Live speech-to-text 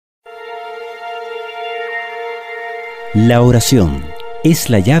La oración es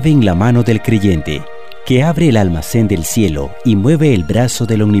la llave en la mano del creyente, que abre el almacén del cielo y mueve el brazo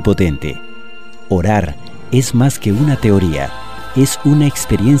del Omnipotente. Orar es más que una teoría, es una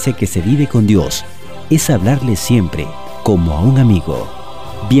experiencia que se vive con Dios, es hablarle siempre, como a un amigo.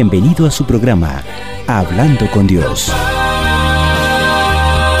 Bienvenido a su programa, Hablando con Dios.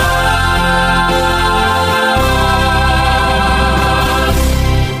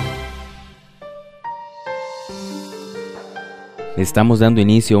 Estamos dando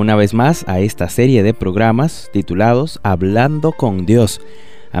inicio una vez más a esta serie de programas titulados Hablando con Dios.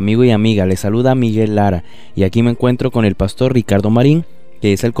 Amigo y amiga, les saluda Miguel Lara y aquí me encuentro con el pastor Ricardo Marín,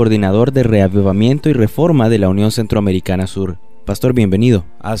 que es el coordinador de reavivamiento y reforma de la Unión Centroamericana Sur. Pastor, bienvenido.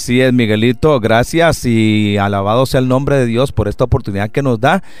 Así es, Miguelito, gracias y alabado sea el nombre de Dios por esta oportunidad que nos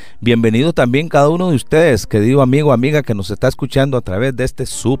da. Bienvenido también cada uno de ustedes, querido amigo, amiga que nos está escuchando a través de este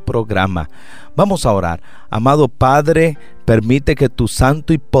su programa. Vamos a orar. Amado Padre, permite que tu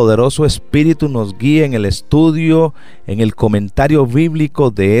santo y poderoso Espíritu nos guíe en el estudio, en el comentario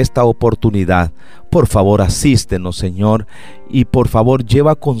bíblico de esta oportunidad. Por favor, asístenos, Señor, y por favor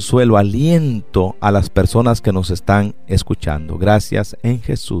lleva consuelo, aliento a las personas que nos están escuchando. Gracias en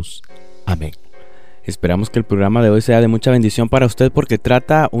Jesús. Amén. Esperamos que el programa de hoy sea de mucha bendición para usted porque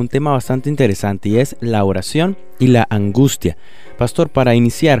trata un tema bastante interesante y es la oración y la angustia. Pastor, para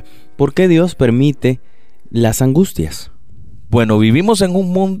iniciar, ¿por qué Dios permite las angustias? Bueno, vivimos en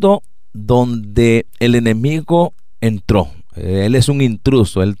un mundo donde el enemigo entró. Él es un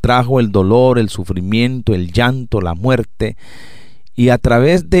intruso, él trajo el dolor, el sufrimiento, el llanto, la muerte. Y a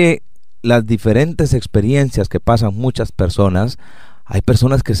través de las diferentes experiencias que pasan muchas personas, hay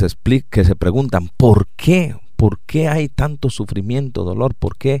personas que se preguntan, ¿por qué? ¿Por qué hay tanto sufrimiento, dolor?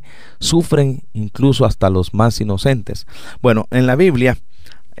 ¿Por qué sufren incluso hasta los más inocentes? Bueno, en la Biblia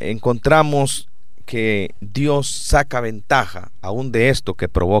encontramos que Dios saca ventaja aún de esto que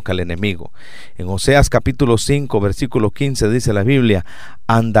provoca el enemigo. En Oseas capítulo 5 versículo 15 dice la Biblia: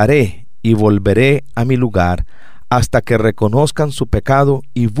 andaré y volveré a mi lugar hasta que reconozcan su pecado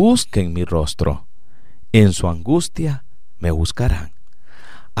y busquen mi rostro. En su angustia me buscarán.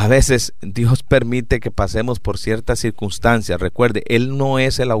 A veces Dios permite que pasemos por ciertas circunstancias. Recuerde, Él no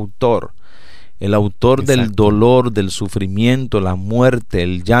es el autor. El autor Exacto. Del dolor, del sufrimiento, la muerte,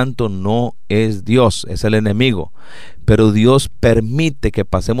 el llanto no es Dios, es el enemigo. Pero Dios permite que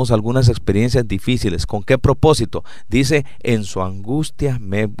pasemos algunas experiencias difíciles. ¿Con qué propósito? Dice, en su angustia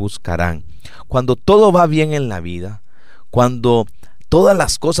me buscarán. Cuando todo va bien en la vida, cuando todas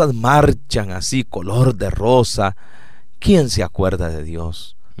las cosas marchan así, color de rosa, ¿quién se acuerda de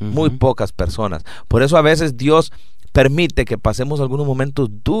Dios? Muy pocas personas. Por eso a veces Dios permite que pasemos algunos momentos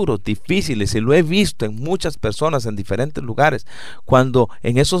duros, difíciles, y lo he visto en muchas personas en diferentes lugares, cuando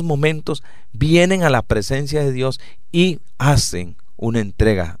en esos momentos vienen a la presencia de Dios y hacen una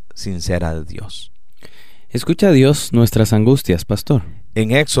entrega sincera de Dios. Escucha Dios nuestras angustias, pastor.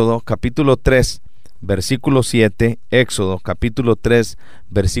 En Éxodo capítulo 3, versículo 7, Éxodo capítulo 3,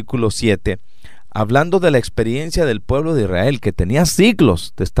 versículo 7, hablando de la experiencia del pueblo de Israel que tenía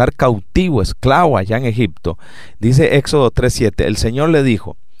siglos de estar cautivo, esclavo allá en Egipto, dice Éxodo 3:7, el Señor le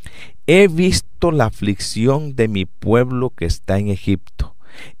dijo: he visto la aflicción de mi pueblo que está en Egipto,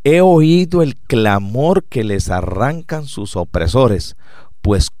 he oído el clamor que les arrancan sus opresores,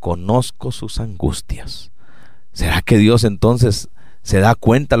 pues conozco sus angustias. ¿Será que Dios entonces se da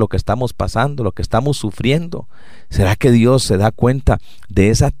cuenta de lo que estamos pasando, lo que estamos sufriendo? ¿Será que Dios se da cuenta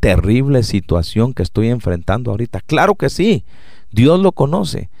de esa terrible situación que estoy enfrentando ahorita? Claro que sí, Dios lo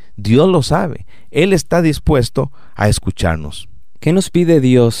conoce, Dios lo sabe, Él está dispuesto a escucharnos. ¿Qué nos pide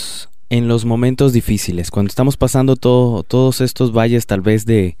Dios en los momentos difíciles, cuando estamos pasando todos estos valles tal vez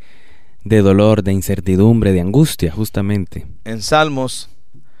de dolor, de incertidumbre, de angustia justamente? En Salmos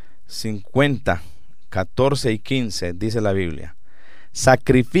 50, 14 y 15 dice la Biblia: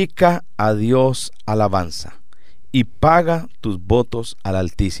 sacrifica a Dios alabanza y paga tus votos al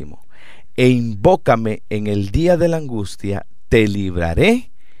Altísimo, e invócame en el día de la angustia, te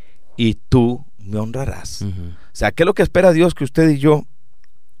libraré y tú me honrarás. O sea, ¿qué es lo que espera Dios que usted y yo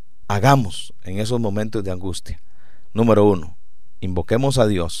hagamos en esos momentos de angustia? Número 1, invoquemos a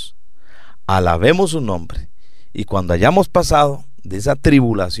Dios, alabemos su nombre, y cuando hayamos pasado de esa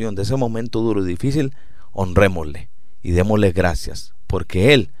tribulación, de ese momento duro y difícil, honrémosle y démosle gracias,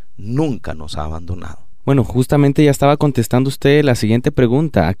 porque Él nunca nos ha abandonado. Bueno, justamente ya estaba contestando usted la siguiente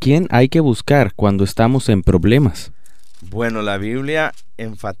pregunta: ¿a quién hay que buscar cuando estamos en problemas? Bueno, la Biblia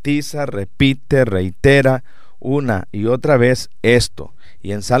enfatiza, repite, reitera una y otra vez esto.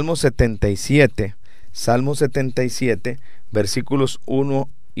 Y en Salmo 77, versículos 1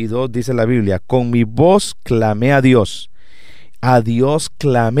 y 2 dice la Biblia: con mi voz clamé a Dios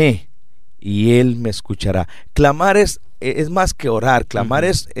clamé, y Él me escuchará. Clamar es más que orar. Clamar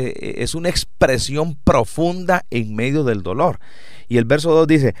es una expresión profunda en medio del dolor. Y el verso 2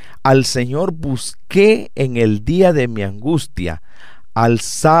 dice: al Señor busqué en el día de mi angustia,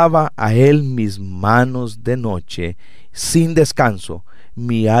 alzaba a Él mis manos de noche, sin descanso,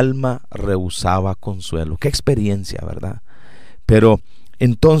 mi alma rehusaba consuelo. Qué experiencia, ¿verdad? Pero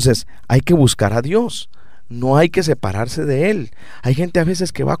entonces hay que buscar a Dios. No hay que separarse de Él. Hay gente a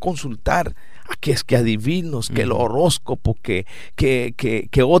veces que va a consultar que es que adivinos, que el horóscopo, que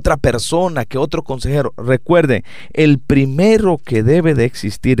otra persona, que otro consejero. Recuerden, el primero que debe de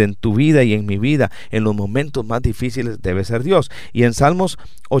existir en tu vida y en mi vida en los momentos más difíciles debe ser Dios. Y en Salmos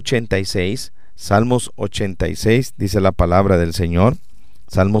 86 dice la palabra del Señor.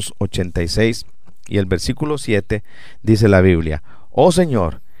 Salmos 86 y el versículo 7 dice la Biblia: oh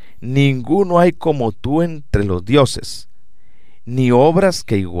Señor, ninguno hay como tú entre los dioses, ni obras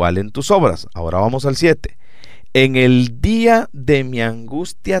que igualen tus obras. Ahora vamos al 7. En el día de mi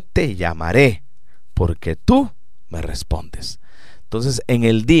angustia te llamaré, porque tú me respondes. Entonces, en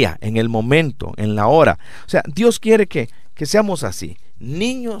el día, en el momento, en la hora. O sea, Dios quiere que seamos así,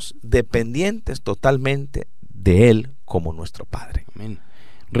 niños dependientes totalmente de Él como nuestro Padre. Amén.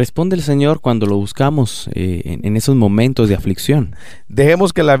 Responde el Señor cuando lo buscamos en esos momentos de aflicción.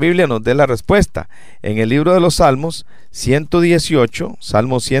 Dejemos que la Biblia nos dé la respuesta. En el libro de los Salmos 118,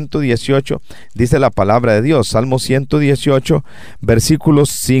 Salmo 118, dice la palabra de Dios. Salmo 118, versículos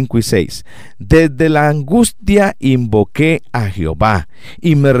 5 y 6. Desde la angustia invoqué a Jehová,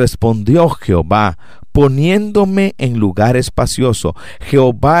 y me respondió Jehová, poniéndome en lugar espacioso.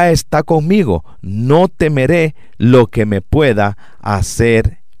 Jehová está conmigo, no temeré lo que me pueda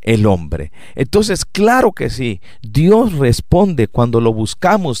hacer el hombre. Entonces, claro que sí, Dios responde cuando lo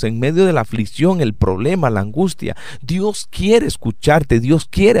buscamos en medio de la aflicción, el problema, la angustia. Dios quiere escucharte, Dios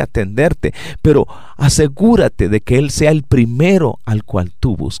quiere atenderte, pero asegúrate de que Él sea el primero al cual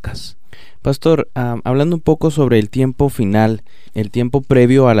tú buscas. Pastor, hablando un poco sobre el tiempo final, el tiempo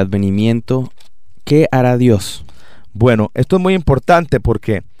previo al advenimiento, ¿qué hará Dios? Bueno, esto es muy importante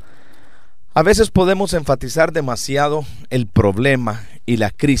porque a veces podemos enfatizar demasiado el problema y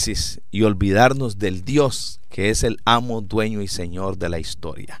la crisis y olvidarnos del Dios que es el amo, dueño y señor de la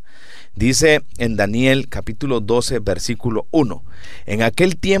historia. Dice en Daniel capítulo 12 versículo 1: en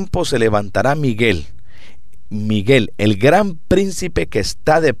aquel tiempo se levantará Miguel, el gran príncipe que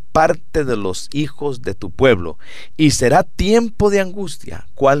está de parte de los hijos de tu pueblo, y será tiempo de angustia,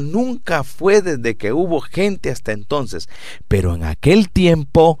 cual nunca fue desde que hubo gente hasta entonces. Pero en aquel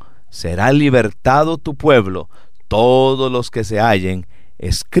tiempo será libertado tu pueblo, todos los que se hallen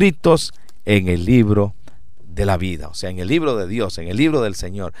escritos en el libro de la vida, o sea, en el libro de Dios, en el libro del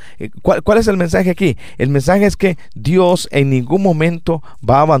Señor. ¿Cuál es el mensaje aquí? El mensaje es que Dios en ningún momento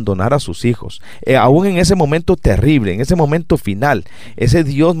va a abandonar a sus hijos, aún en ese momento terrible, en ese momento final. Ese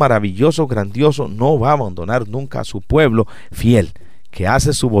Dios maravilloso, grandioso, no va a abandonar nunca a su pueblo fiel, que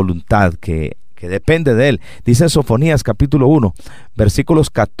hace su voluntad, que depende de Él. Dice en Sofonías capítulo 1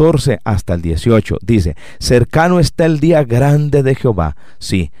 versículos 14 hasta el 18, dice: cercano está el día grande de Jehová,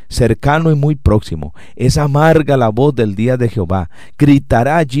 sí, cercano y muy próximo. Es amarga la voz del día de Jehová,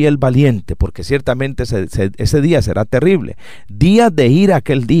 gritará allí el valiente, porque ciertamente ese día será terrible. Día de ira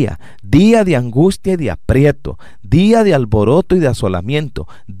aquel día, día de angustia y de aprieto, día de alboroto y de asolamiento,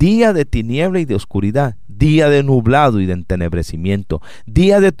 día de tiniebla y de oscuridad, día de nublado y de entenebrecimiento,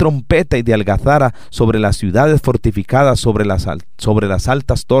 día de trompeta y de algazara sobre las ciudades fortificadas, sobre las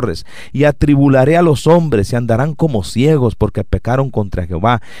altas torres. Y atribularé a los hombres, y andarán como ciegos, porque pecaron contra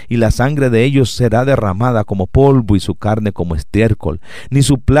Jehová, y la sangre de ellos será derramada como polvo, y su carne como estiércol. Ni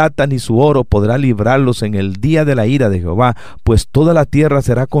su plata ni su oro podrá librarlos en el día de la ira de Jehová, pues toda la tierra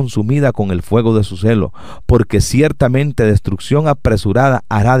será consumida con el fuego de su celo, porque ciertamente destrucción apresurada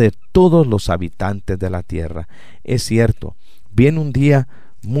hará de todos los habitantes de la tierra. Es cierto, viene un día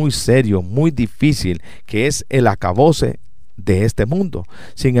muy serio, muy difícil, que es el acabose de este mundo.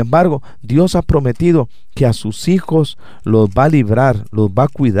 Sin embargo, Dios ha prometido que a sus hijos los va a librar, los va a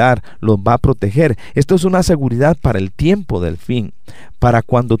cuidar, los va a proteger. Esto es una seguridad para el tiempo del fin, para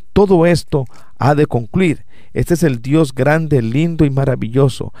cuando todo esto ha de concluir. Este es el Dios grande, lindo y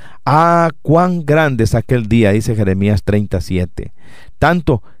maravilloso. Ah, cuán grande es aquel día, dice Jeremías 37,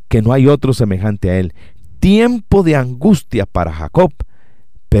 tanto que no hay otro semejante a él. Tiempo de angustia para Jacob,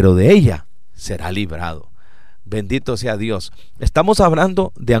 pero de ella será librado. Bendito sea Dios. Estamos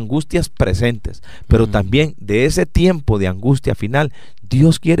hablando de angustias presentes, pero también de ese tiempo de angustia final.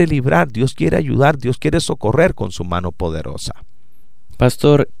 Dios quiere librar, Dios quiere ayudar, Dios quiere socorrer con su mano poderosa.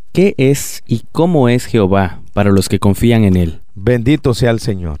 Pastor, ¿qué es y cómo es Jehová para los que confían en Él? Bendito sea el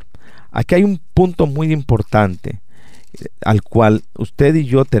Señor. Aquí hay un punto muy importante al cual usted y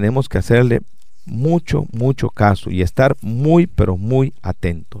yo tenemos que hacerle mucho caso y estar muy, pero muy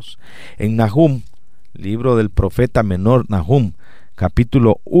atentos. En Nahum, libro del profeta menor Nahum,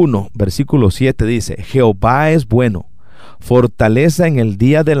 capítulo 1, versículo 7 dice: Jehová es bueno, fortaleza en el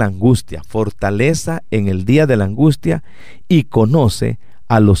día de la angustia, fortaleza en el día de la angustia, y conoce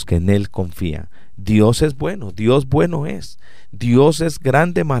a los que en Él confían. Dios es bueno, Dios bueno es. Dios es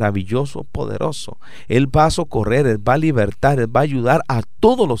grande, maravilloso, poderoso. Él va a socorrer, Él va a libertar, Él va a ayudar a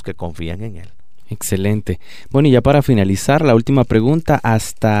todos los que confían en Él. Excelente. Bueno, y ya para finalizar, la última pregunta: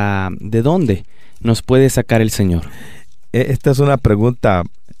 ¿hasta de dónde nos puede sacar el Señor? Esta es una pregunta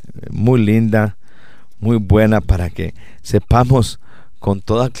muy linda, muy buena, para que sepamos con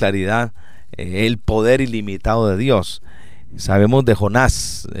toda claridad el poder ilimitado de Dios. Sabemos de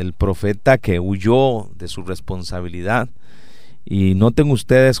Jonás, el profeta que huyó de su responsabilidad. Y noten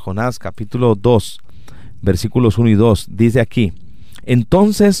ustedes Jonás capítulo 2, versículos 1 y 2. Dice aquí: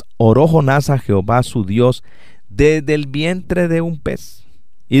 Entonces oró Jonás a Jehová su Dios desde el vientre de un pez,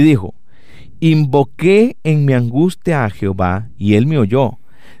 y dijo: Invoqué en mi angustia a Jehová, y él me oyó.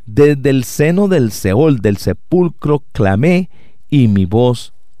 Desde el seno del Seol, del sepulcro, clamé, y mi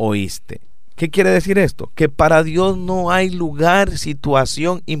voz oíste. ¿Qué quiere decir esto? Que para Dios no hay lugar,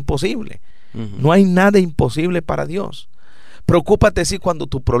 situación imposible. No hay nada imposible para Dios. Preocúpate sí cuando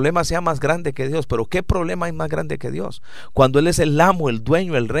tu problema sea más grande que Dios, pero ¿qué problema hay más grande que Dios? Cuando Él es el amo, el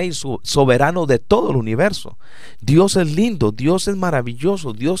dueño, el rey, soberano de todo el universo. Dios es lindo, Dios es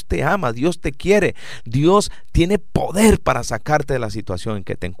maravilloso, Dios te ama, Dios te quiere, Dios tiene poder para sacarte de la situación en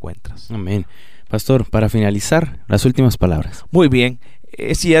que te encuentras. Amén. Pastor, para finalizar, las últimas palabras. Muy bien.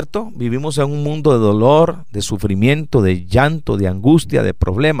 Es cierto, vivimos en un mundo de dolor, de sufrimiento, de llanto, de angustia, de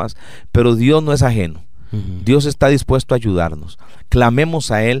problemas, pero Dios no es ajeno. Dios está dispuesto a ayudarnos.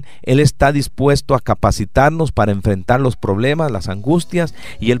 Clamemos a Él. Él está dispuesto a capacitarnos para enfrentar los problemas, las angustias,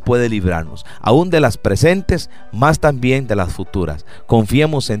 y Él puede librarnos, aún de las presentes, más también de las futuras.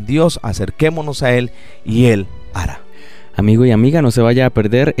 Confiemos en Dios, acerquémonos a Él y Él hará. Amigo y amiga, no se vaya a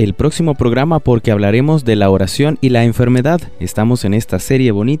perder el próximo programa, porque hablaremos de la oración y la enfermedad. Estamos en esta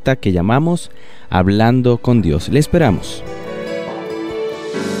serie bonita que llamamos Hablando con Dios. Le esperamos.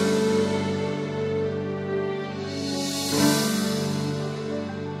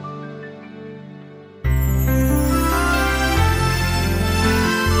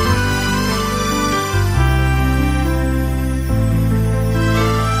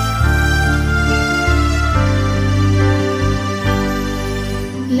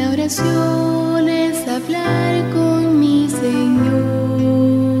 Es hablar con mi Señor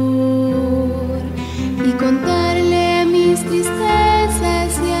y contarle mis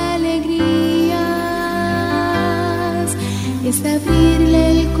tristezas y alegrías. Es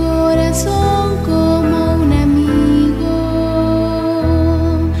abrirle el corazón como un amigo,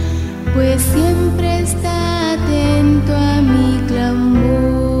 pues siempre está atento a mi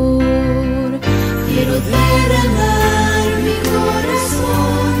clamor. Quiero derramar mi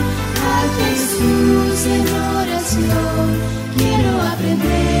corazón a Jesús en oración. Quiero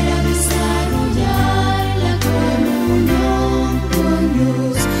aprender a desarrollar la comunión con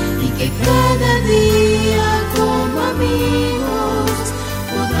Dios, y que cada día como amigos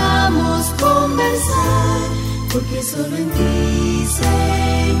podamos conversar, porque solo en ti, Señor,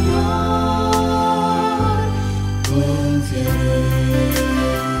 confiaré.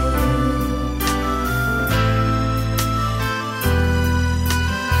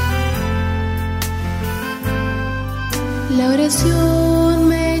 La oración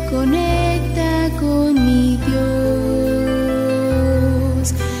me conecta con mi Dios,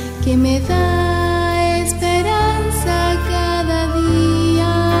 que me da esperanza cada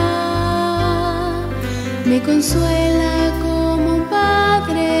día, me consuela como un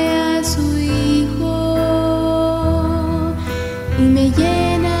padre a su hijo, y me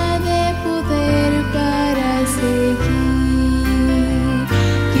llena de poder para seguir.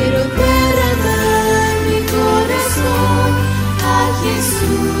 Quiero derramar mi corazón a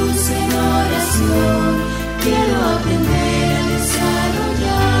Jesús en oración. Quiero aprender a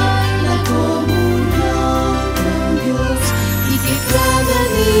desarrollar la comunión con Dios, y que cada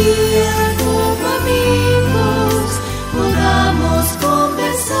día como amigos podamos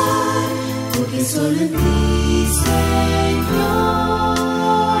conversar, porque solo en ti, Señor,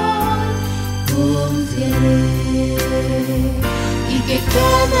 confiaré. Y que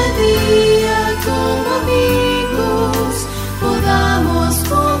cada día como amigos podamos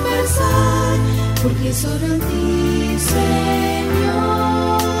conversar, porque solo en ti, Señor,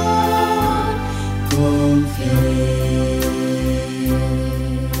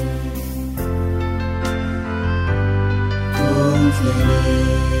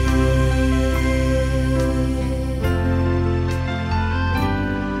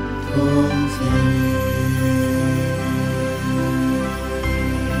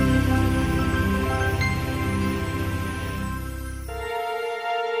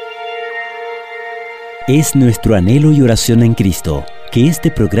 Es nuestro anhelo y oración en Cristo que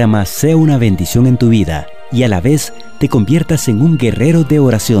este programa sea una bendición en tu vida y a la vez te conviertas en un guerrero de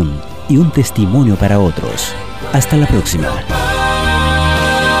oración y un testimonio para otros. Hasta la próxima.